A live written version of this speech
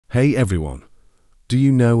Hey everyone, do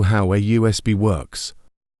you know how a USB works?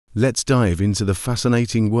 Let's dive into the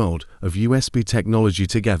fascinating world of USB technology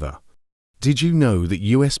together. Did you know that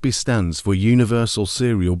USB stands for Universal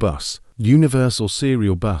Serial Bus? Universal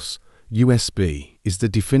Serial Bus, USB, is the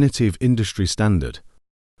definitive industry standard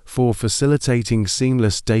for facilitating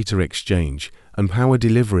seamless data exchange and power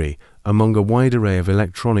delivery among a wide array of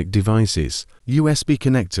electronic devices. USB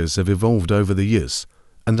connectors have evolved over the years,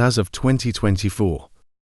 and as of 2024,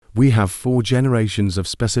 we have 4 generations of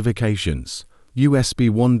specifications: USB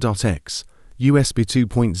 1.x, USB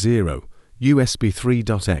 2.0, USB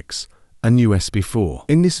 3.x, and USB 4.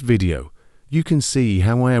 In this video, you can see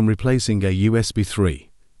how I am replacing a USB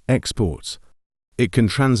 3.x port. It can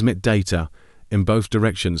transmit data in both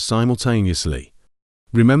directions simultaneously.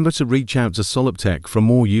 Remember to reach out to Soloptech for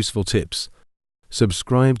more useful tips.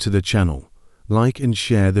 Subscribe to the channel, like and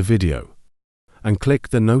share the video, and click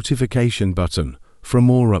the notification button for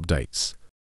more updates.